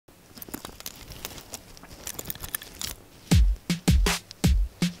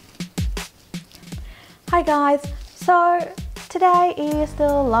Hi guys, so today is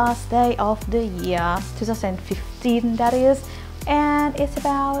the last day of the year 2015, that is, and it's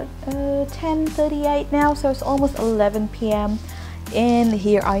about 10:38 now, so it's almost 11 p.m. and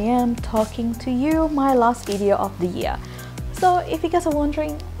here I am talking to you, my last video of the year. So if you guys are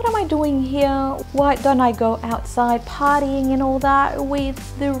wondering, what am I doing here? Why don't I go outside partying and all that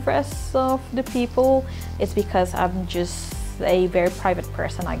with the rest of the people? It's because I'm just a very private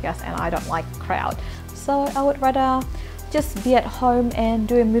person, I guess, and I don't like crowd. So I would rather just be at home and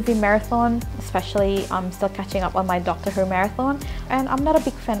do a movie marathon, especially I'm still catching up on my Doctor Who marathon, and I'm not a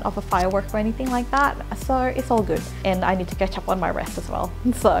big fan of a firework or anything like that, so it's all good, and I need to catch up on my rest as well.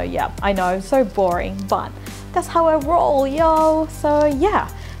 So yeah, I know, so boring, but that's how I roll, yo. So yeah,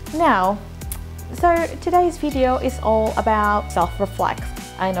 so today's video is all about self-reflex.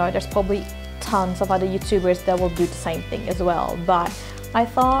 I know there's probably tons of other YouTubers that will do the same thing as well, but I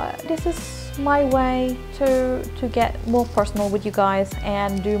thought this is my way to get more personal with you guys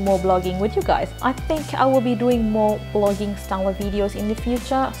and do more blogging with you guys. I think I will be doing more blogging style of videos in the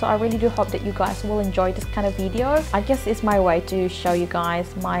future, so I really do hope that you guys will enjoy this kind of video. I guess it's my way to show you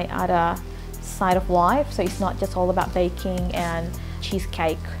guys my other side of life, so it's not just all about baking and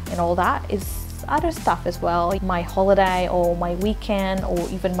cheesecake and all that. It's other stuff as well, like my holiday or my weekend or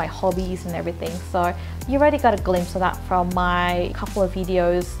even my hobbies and everything. So you already got a glimpse of that from my couple of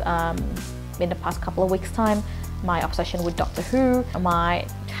videos in the past couple of weeks time, my obsession with Doctor Who, my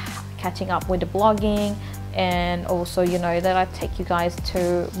catching up with the blogging, and also, you know, that I take you guys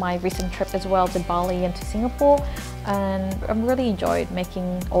to my recent trip as well to Bali and to Singapore, and I'm really enjoyed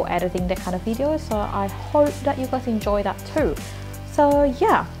making or editing that kind of videos, so I hope that you guys enjoy that too. So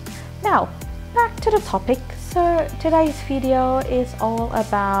yeah, now back to the topic. So today's video is all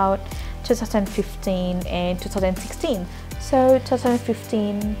about 2015 and 2016. So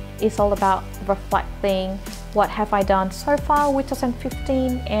 2015 is all about reflecting what have I done so far with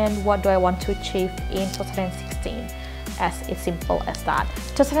 2015 and what do I want to achieve in 2016, as it's simple as that.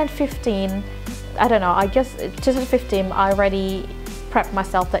 2015, I don't know, I guess 2015 I already prepped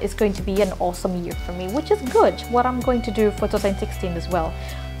myself that it's going to be an awesome year for me, which is good, what I'm going to do for 2016 as well.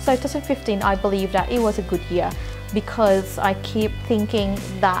 So 2015, I believe that it was a good year because I keep thinking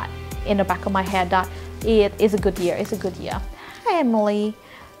that in the back of my head that it is a good year, it's a good year. Hi Emily,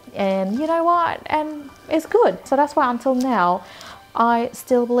 and you know what, and it's good. So that's why until now I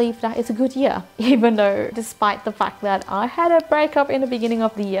still believe that it's a good year, even though despite the fact that I had a breakup in the beginning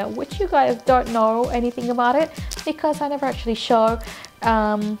of the year, which you guys don't know anything about it because I never actually show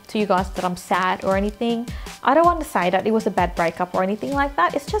to you guys that I'm sad or anything. I don't want to say that it was a bad breakup or anything like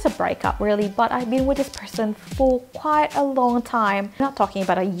that. It's just a breakup really, but I've been with this person for quite a long time. I'm not talking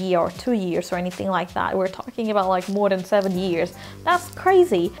about a year or 2 years or anything like that. We're talking about like more than 7 years. That's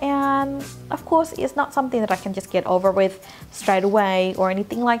crazy, and of course it's not something that I can just get over with straight away or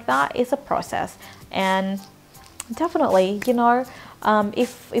anything like that. It's a process, and definitely, you know,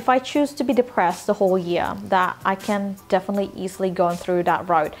 if I choose to be depressed the whole year, that I can definitely easily go through that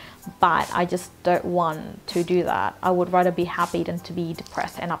road, but I just don't want to do that. I would rather be happy than to be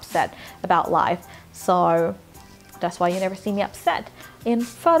depressed and upset about life. So that's why you never see me upset in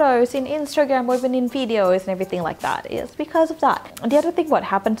photos, in Instagram, or even in videos and everything like that. It's because of that. And the other thing what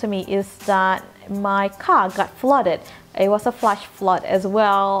happened to me is that my car got flooded. It was a flash flood as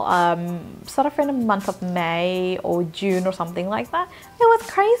well, sort of in the month of May or June or something like that. It was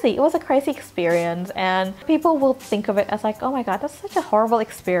crazy. It was a crazy experience, and people will think of it as like, oh my god, that's such a horrible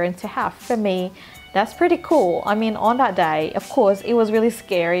experience to have. For me, that's pretty cool. I mean, on that day, of course, it was really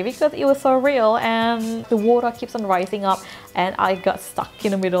scary because it was so real and the water keeps on rising up, and I got stuck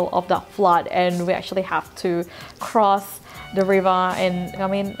in the middle of that flood, and we actually have to cross the river. And I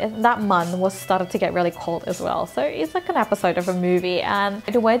mean, that month was started to get really cold as well, so it's like an episode of a movie, and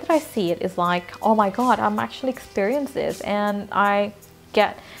the way that I see it is like, oh my god, I'm actually experiencing this, and I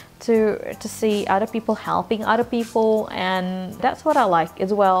get to see other people helping other people, and that's what I like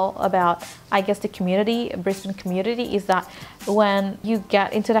as well about, I guess, the community, Brisbane community, is that when you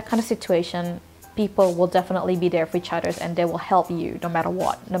get into that kind of situation, people will definitely be there for each other, and they will help you no matter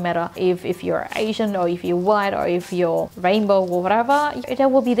what. No matter if you're Asian or if you're white or if you're rainbow or whatever, they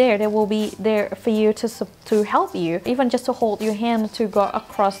will be there. They will be there for you to help you, even just to hold your hand to go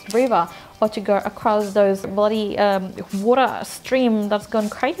across the river or to go across those bloody water stream that's gone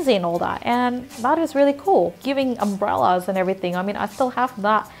crazy and all that. And that is really cool. Giving umbrellas and everything. I mean, I still have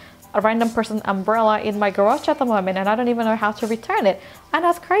that a random person umbrella in my garage at the moment, and I don't even know how to return it, and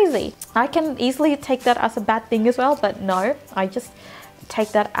that's crazy. I can easily take that as a bad thing as well, but no, I just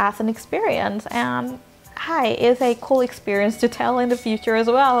take that as an experience, and hey, it's a cool experience to tell in the future as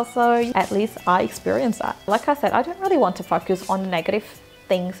well. So at least I experienced that. Like I said, I don't really want to focus on negative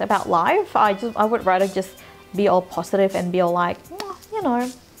things about life. I would rather just be all positive and be all like, you know,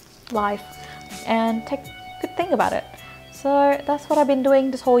 life, and take good thing about it. So that's what I've been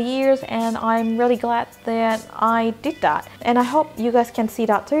doing this whole years, and I'm really glad that I did that. And I hope you guys can see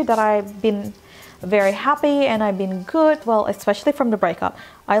that too, that I've been very happy and I've been good. Well, especially from the breakup,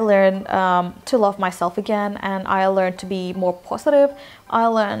 I learned to love myself again, and I learned to be more positive. I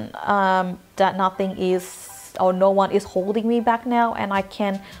learned that nothing is, or no one is holding me back now, and I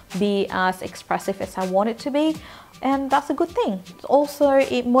can be as expressive as I want it to be. And that's a good thing. Also,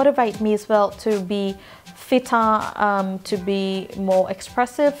 it motivates me as well to be fitter, to be more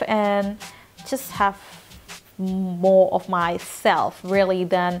expressive, and just have more of myself, really,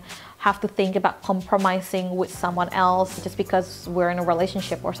 than have to think about compromising with someone else just because we're in a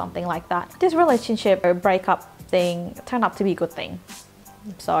relationship or something like that. This relationship or breakup thing turned out to be a good thing.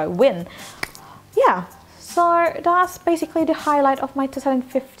 So I win. Yeah. So that's basically the highlight of my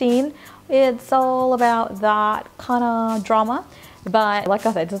 2015. It's all about that kind of drama, but like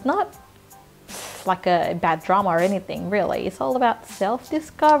I said, it's not like a bad drama or anything really. It's all about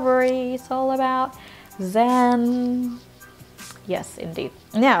self-discovery. It's all about Zen. Yes, indeed.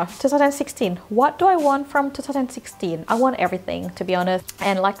 Now, 2016. What do I want from 2016? I want everything, to be honest.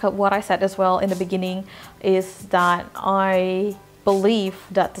 And like what I said as well in the beginning, is that I believe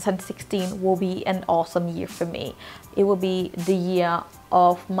that 2016 will be an awesome year for me. It will be the year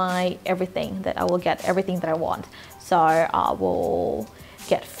of my everything, that I will get everything that I want. So I will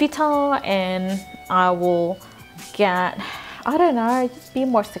get fitter, and I will get, I don't know, just be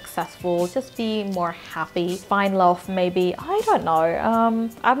more successful, just be more happy, find love maybe, I don't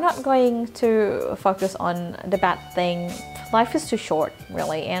know. I'm not going to focus on the bad thing. Life is too short,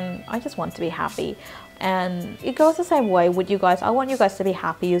 really, and I just want to be happy. And it goes the same way with you guys. I want you guys to be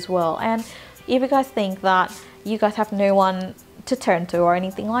happy as well. And if you guys think that you guys have no one to turn to or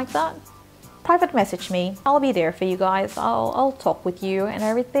anything like that, private message me. I'll be there for you guys. I'll talk with you and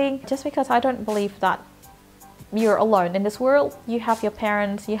everything. Just because I don't believe that you're alone in this world. You have your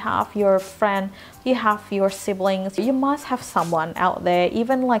parents, you have your friend, you have your siblings. You must have someone out there,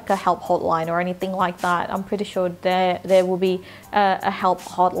 even like a help hotline or anything like that. I'm pretty sure there will be a help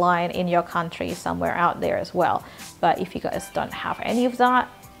hotline in your country somewhere out there as well. But if you guys don't have any of that,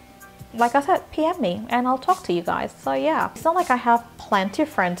 like I said, PM me and I'll talk to you guys. So yeah, it's not like I have plenty of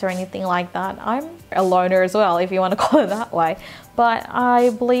friends or anything like that. I'm a loner as well, if you want to call it that way. But I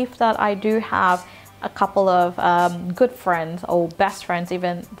believe that I do have a couple of good friends, or best friends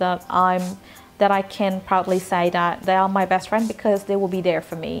even, that I can proudly say that they are my best friend, because they will be there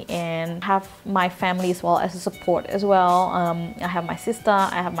for me, and have my family as well as a support as well. I have my sister,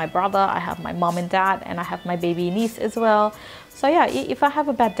 I have my brother, I have my mom and dad, and I have my baby niece as well. So yeah, if I have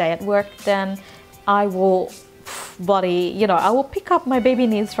a bad day at work, then I will I will pick up my baby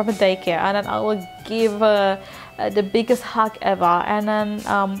niece from a daycare, and then I will give the biggest hug ever. And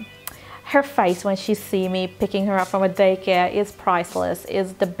then her face when she see me picking her up from a daycare is priceless.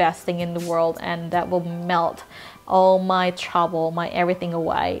 It's the best thing in the world, and that will melt all my trouble, my everything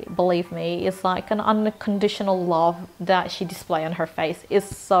away. Believe me, it's like an unconditional love that she displays on her face.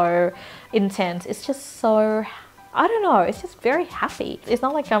 It's so intense. It's just so, I don't know, it's just very happy. It's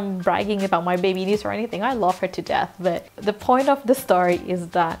not like I'm bragging about my baby niece or anything. I love her to death, but the point of the story is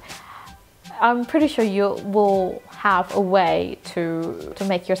that I'm pretty sure you will have a way to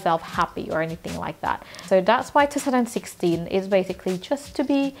make yourself happy or anything like that. So that's why 2016 is basically just to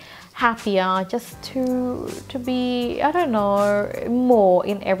be happier, just to be, I don't know, more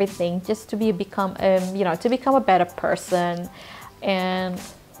in everything, just to become a better person, and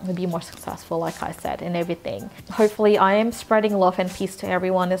be more successful, like I said, in everything. Hopefully I am spreading love and peace to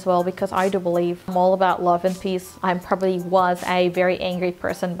everyone as well, because I do believe I'm all about love and peace. I probably was a very angry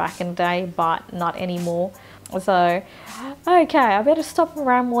person back in the day, but not anymore. So okay, I better stop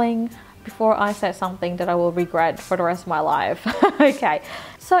rambling before I say something that I will regret for the rest of my life. Okay,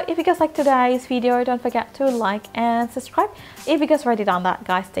 so if you guys like today's video, don't forget to like and subscribe. If you guys already done that,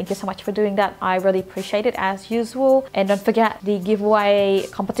 guys, thank you so much for doing that. I really appreciate it as usual. And don't forget, the giveaway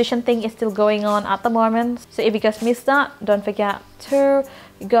competition thing is still going on at the moment. So if you guys missed that, don't forget to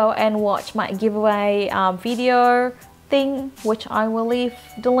go and watch my giveaway video thing, which I will leave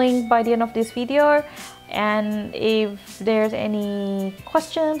the link by the end of this video. And if there's any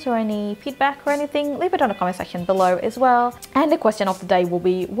questions or any feedback or anything, leave it on the comment section below as well. And the question of the day will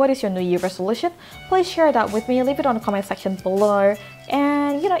be, what is your New Year resolution? Please share that with me, leave it on the comment section below.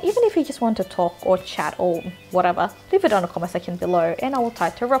 And you know, even if you just want to talk or chat or whatever, leave it on the comment section below and I will try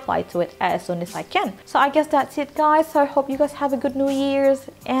to reply to it as soon as I can. So I guess that's it guys. So I hope you guys have a good New Year's,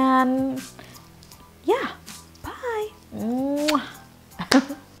 and yeah.